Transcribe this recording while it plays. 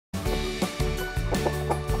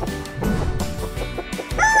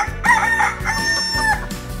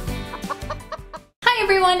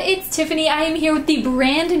everyone, it's Tiffany. I am here with the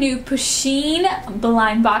brand new Pusheen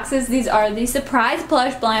blind boxes. These are the surprise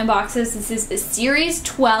plush blind boxes. This is the Series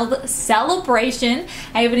 12 celebration.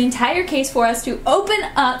 I have an entire case for us to open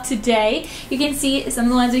up today. You can see some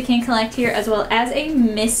of the ones we can collect here as well as a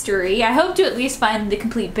mystery. I hope to at least find the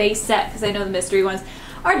complete base set because I know the mystery ones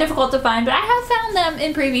are difficult to find, but I have found them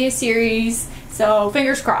in previous series. So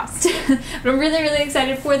fingers crossed. But I'm really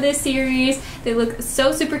excited for this series. They look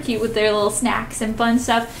so super cute with their little snacks and fun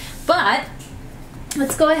stuff. But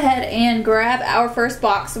let's go ahead and grab our first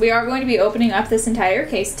box. We are going to be opening up this entire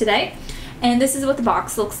case today. And this is what the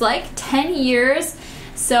box looks like. 10 years.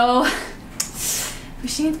 So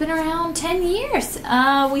Pusheen's been around 10 years.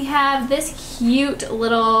 We have this cute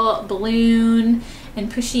little balloon and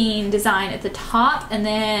Pusheen design at the top, and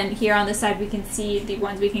then here on the side we can see the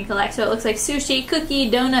ones we can collect. So it looks like sushi, cookie,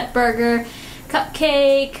 donut, burger,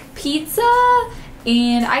 cupcake, pizza,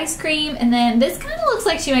 and ice cream, and then this kind of looks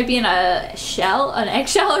like she might be in a shell, an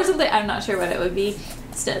eggshell or something. I'm not sure what it would be.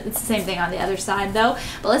 It's the same thing on the other side though.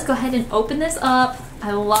 But let's go ahead and open this up.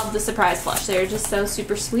 I love the surprise plush. They're just so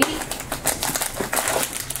super sweet.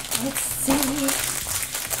 Let's see.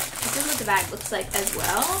 This is what the bag looks like as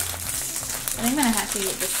well. I think I'm gonna have to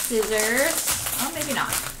use the scissors. Oh, maybe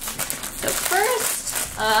not. So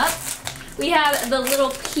first up, we have the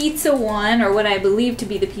little pizza one, or what I believe to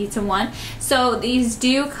be the pizza one. So these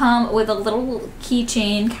do come with a little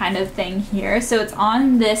keychain kind of thing here. So it's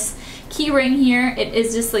on this key ring here. It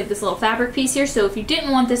is just like this little fabric piece here. So if you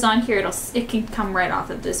didn't want this on here, it can come right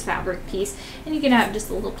off of this fabric piece. And you can have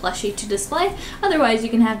just a little plushie to display. Otherwise, you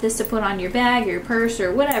can have this to put on your bag or your purse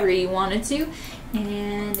or whatever you wanted to.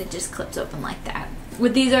 And it just clips open like that.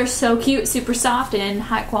 With these are so cute, super soft and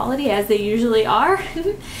high quality as they usually are.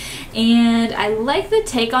 And I like the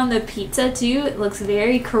take on the pizza too. It looks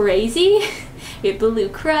very crazy. We have blue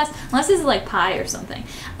crust, unless this is like pie or something.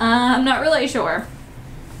 I'm not really sure.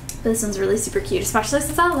 But this one's really super cute, especially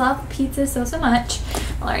since I love pizza so much.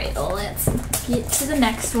 Alright, let's get to the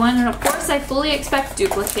next one. And of course I fully expect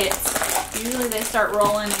duplicates. Usually they start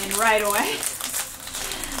rolling in right away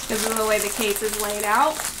because of the way the case is laid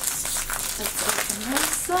out. Let's open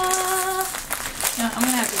this up. You know, I'm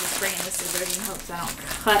gonna have to just bring in the scissors in hopes I don't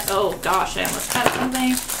cut. Oh gosh, I almost cut something.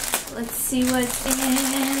 Let's see what's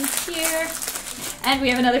in here. And we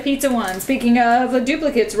have another pizza one. Speaking of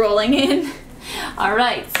duplicates rolling in.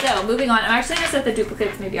 Alright, so moving on. I'm actually going to set the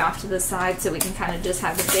duplicates maybe off to the side so we can kind of just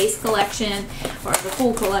have the base collection or the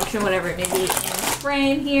full collection, whatever it may be, in the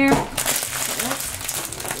frame here. So let's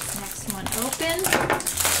get this next one open.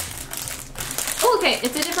 Oh, okay,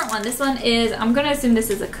 it's a different one. This one is, I'm going to assume this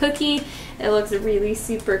is a cookie. It looks really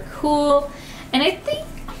super cool. And I'm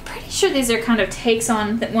pretty sure these are kind of takes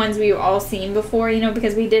on the ones we've all seen before, you know,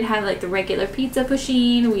 because we did have like the regular pizza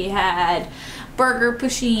Pusheen. We had burger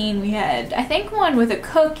Pusheen, we had I think one with a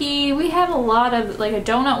cookie, we have a lot of like a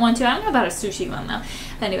donut one too. I don't know about a sushi one though.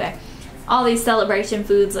 Anyway, all these celebration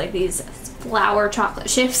foods like these flour chocolate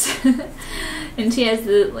chips. And she has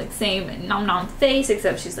the like same nom nom face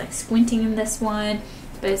except she's like squinting in this one,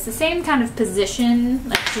 but it's the same kind of position,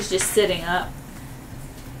 like she's just sitting up.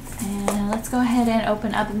 And let's go ahead and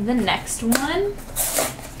open up the next one.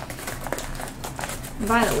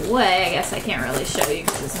 By the way, I guess I can't really show you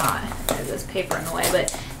because it's not, there's this paper in the way,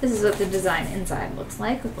 but this is what the design inside looks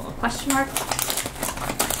like with a little question mark.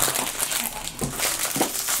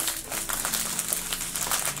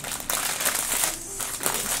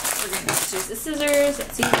 We're going to just use the scissors,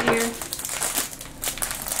 it's easier.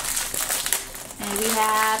 And we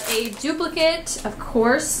have a duplicate, of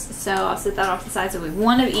course, so I'll set that off the side. So we have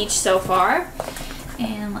one of each so far.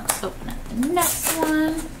 And let's open up the next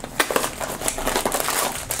one.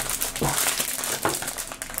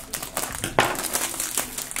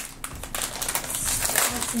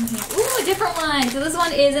 In here. Ooh, a different one. So this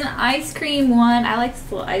one is an ice cream one. I like this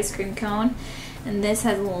little ice cream cone. And this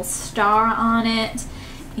has a little star on it.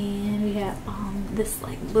 And we have this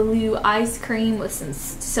like blue ice cream with some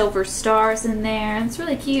silver stars in there. It's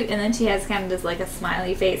really cute. And then she has kind of just like a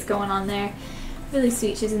smiley face going on there. Really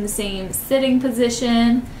sweet. She's in the same sitting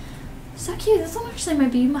position. So cute. This one actually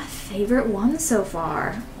might be my favorite one so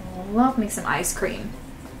far. I love me some ice cream.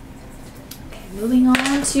 Moving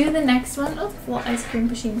on to the next one. Oh, little ice cream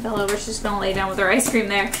Pusheen fell over. She's just gonna lay down with her ice cream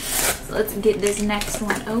there. So let's get this next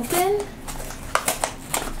one open.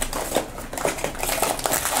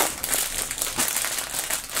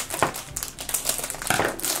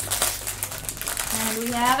 And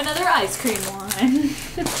we have another ice cream one.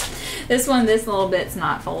 This little bit's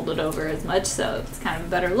not folded over as much, so it's kind of a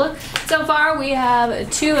better look. So far, we have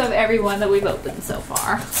 2 of every one that we've opened so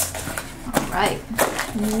far. All right,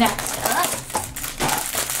 next up.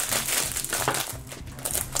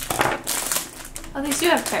 do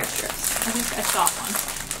have pear strips. I think I saw one.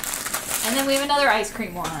 And then we have another ice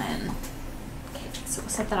cream one. Okay, so we'll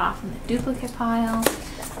set that off in the duplicate pile.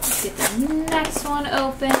 Let's get the next one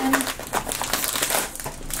open. Ooh,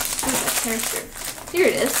 that pear strip. Here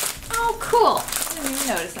it is. Oh, cool. I didn't even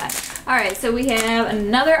notice that. Alright, so we have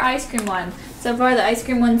another ice cream one. So far, the ice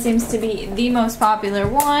cream one seems to be the most popular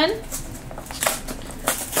one. Let's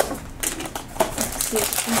see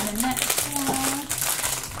what's in the next one.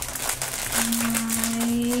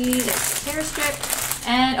 There's the pear strip.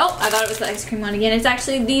 And, oh, I thought it was the ice cream one again. It's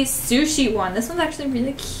actually the sushi one. This one's actually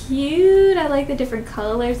really cute. I like the different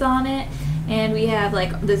colors on it. And we have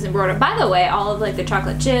like this embroidered. By the way, all of like the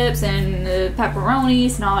chocolate chips and the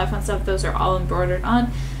pepperonis and all that fun stuff, those are all embroidered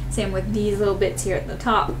on. Same with these little bits here at the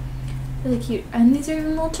top. Really cute. And these are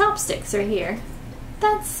even little chopsticks right here.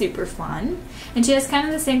 That's super fun. And she has kind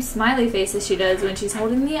of the same smiley face as she does when she's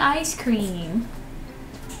holding the ice cream.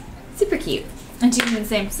 Super cute. And she's in the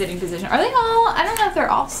same sitting position. Are they all? I don't know if they're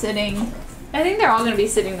all sitting. I think they're all going to be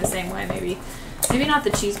sitting the same way, maybe. Maybe not the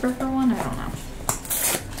cheeseburger one. I don't know.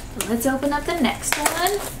 Let's open up the next one. I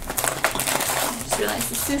just realized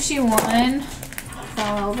the sushi one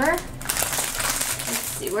fell over.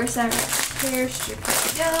 Let's see, where's that pear strip? Here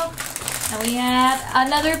we go. And we have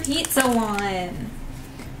another pizza one.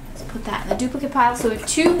 Let's put that in the duplicate pile. So we have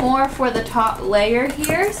two more for the top layer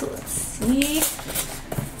here. So let's see.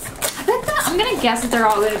 I bet that I'm gonna guess that they're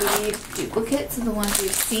all gonna be duplicates of the ones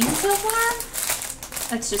we've seen so far.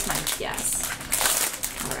 That's just my guess.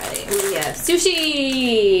 Alright, we have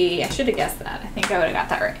sushi! I should have guessed that. I think I would have got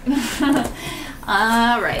that right.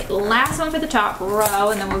 Alright, last one for the top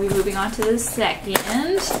row, and then we'll be moving on to the second.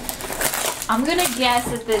 I'm gonna guess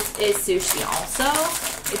that this is sushi also.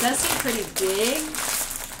 It does seem pretty big.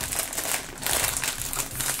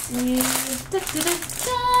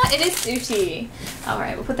 It is sushi.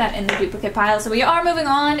 Alright, we'll put that in the duplicate pile. So we are moving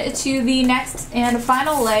on to the next and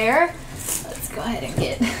final layer. Let's go ahead and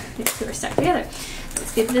get these two are stuck together.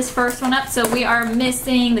 Let's get this first one up. So we are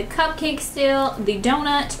missing the cupcake still, the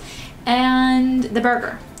donut, and the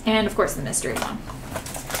burger. And of course the mystery one.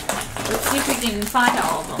 Let's see if we can find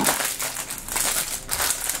all of them.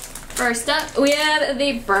 First up, we have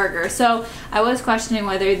the burger. So I was questioning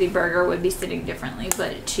whether the burger would be sitting differently,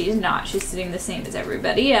 but she's not. She's sitting the same as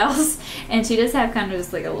everybody else. And she does have kind of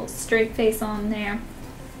just like a little straight face on there.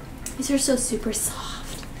 These are so super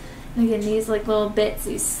soft. And again, these like little bits,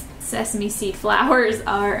 these sesame seed flowers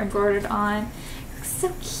are embroidered on. Looks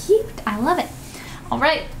so cute. I love it. All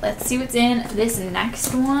right, let's see what's in this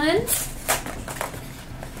next one.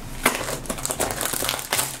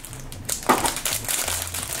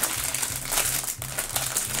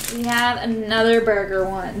 We have another burger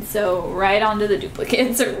one, so right onto the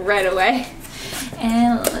duplicates right away.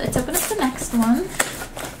 And let's open up the next one.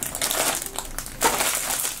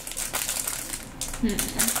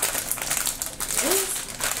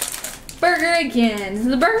 Burger again. So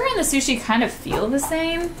the burger and the sushi kind of feel the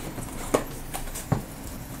same.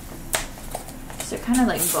 So they're kind of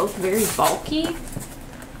like both very bulky.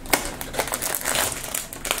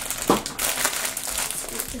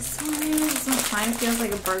 This one kind of feels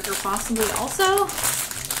like a burger possibly also.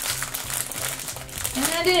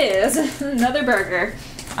 And it is another burger.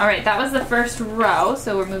 All right, that was the first row.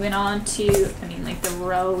 So we're moving on to, I mean like the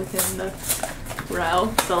row within the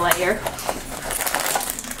row, the layer.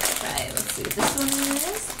 See what this one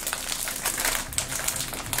is.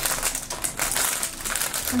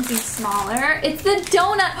 Something smaller. It's the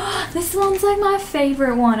donut. This one's like my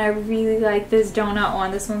favorite one. I really like this donut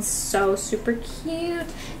one. This one's so super cute.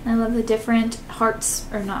 And I love the different hearts,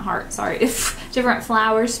 or not hearts, sorry, different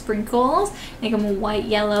flower sprinkles. Make them white,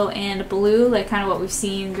 yellow, and blue, like kind of what we've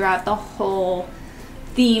seen throughout the whole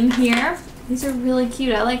theme here. These are really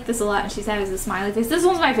cute. I like this a lot. And she has a smiley face. This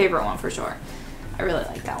one's my favorite one for sure. I really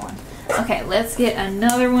like that one. Okay, let's get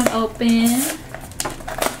another one open.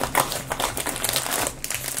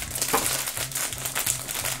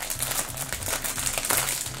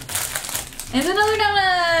 And another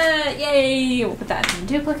donut! Yay! We'll put that in the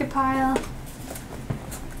duplicate pile.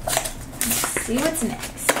 Let's see what's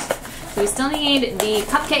next. So we still need the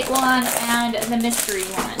cupcake one and the mystery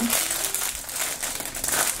one.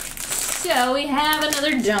 So we have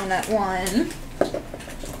another donut one.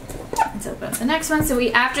 Let's open up the next one. So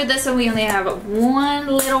after this one, we only have one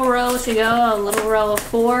little row to go, a little row of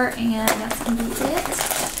 4, and that's gonna be it.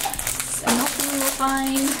 So hopefully we'll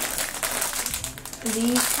find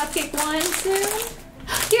the cupcake one soon.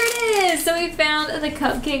 Here it is! So we found the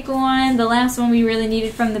cupcake one, the last one we really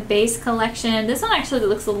needed from the base collection. This one actually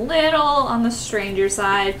looks a little on the stranger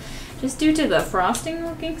side. just due to the frosting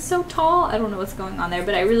looking so tall. I don't know what's going on there,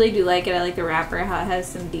 but I really do like it. I like the wrapper, how it has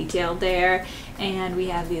some detail there. And we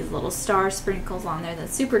have these little star sprinkles on there.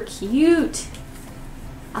 That's super cute.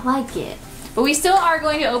 I like it. But we still are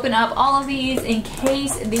going to open up all of these in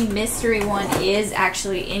case the mystery one is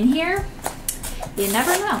actually in here. You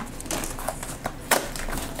never know.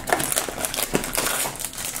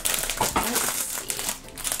 Let's see.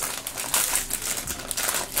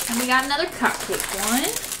 And we got another cupcake one.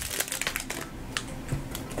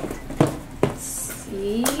 Let's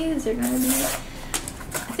see, is there gonna be...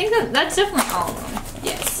 I think that's definitely all of them.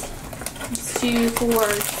 Yes. It's 2, 4,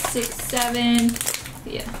 6, 7.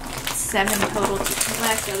 Yeah. 7 total to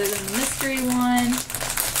collect other than the mystery one. Let's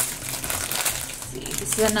see,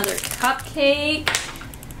 this is another cupcake.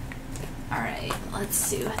 Alright, let's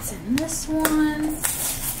see what's in this one.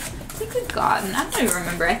 I think we've gotten, I don't even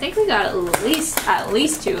remember, I think we got at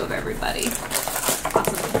least 2 of everybody.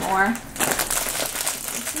 Possibly more.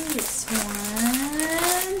 Let's see this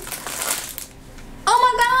one. Oh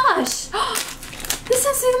my gosh! This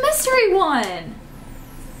is the mystery one!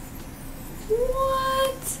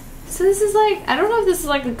 What? So this is like, I don't know if this is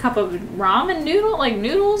like a cup of ramen noodle, like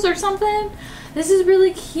noodles or something. This is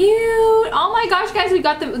really cute. Oh my gosh, guys, we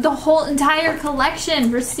got the whole entire collection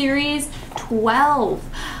for series 12.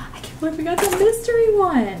 I can't believe we got the mystery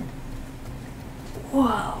one.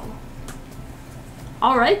 Whoa.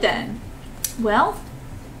 All right then. Well,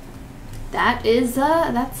 that is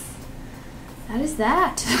that.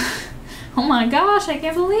 Oh my gosh, I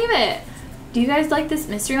can't believe it. Do you guys like this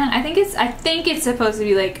mystery one? I think it's supposed to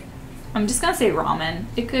be like, I'm just gonna say ramen.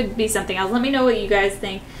 It could be something else. Let me know what you guys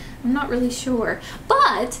think. I'm not really sure,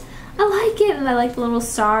 but I like it, and I like the little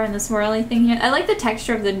star and the swirly thing here. I like the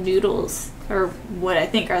texture of the noodles, or what I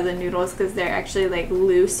think are the noodles, because they're actually like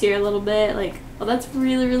loose here a little bit. Like, oh, that's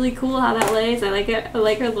really, really cool how that lays. I like it. I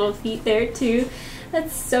like her little feet there too.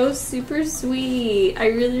 That's so super sweet. I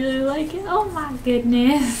really, really like it. Oh my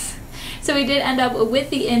goodness. So we did end up with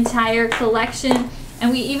the entire collection,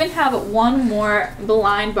 and we even have one more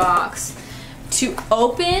blind box to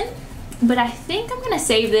open, but I think I'm going to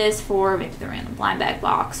save this for maybe the random blind bag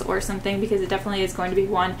box or something, because it definitely is going to be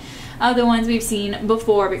one of the ones we've seen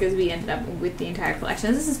before, because we ended up with the entire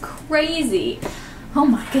collection. This is crazy. Oh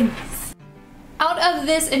my goodness. Out of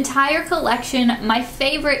this entire collection, my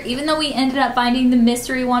favorite, even though we ended up finding the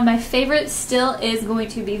mystery one, my favorite still is going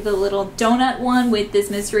to be the little donut one, with this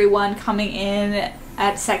mystery one coming in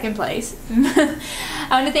at second place. I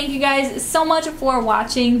want to thank you guys so much for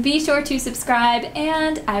watching. Be sure to subscribe,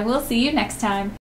 and I will see you next time.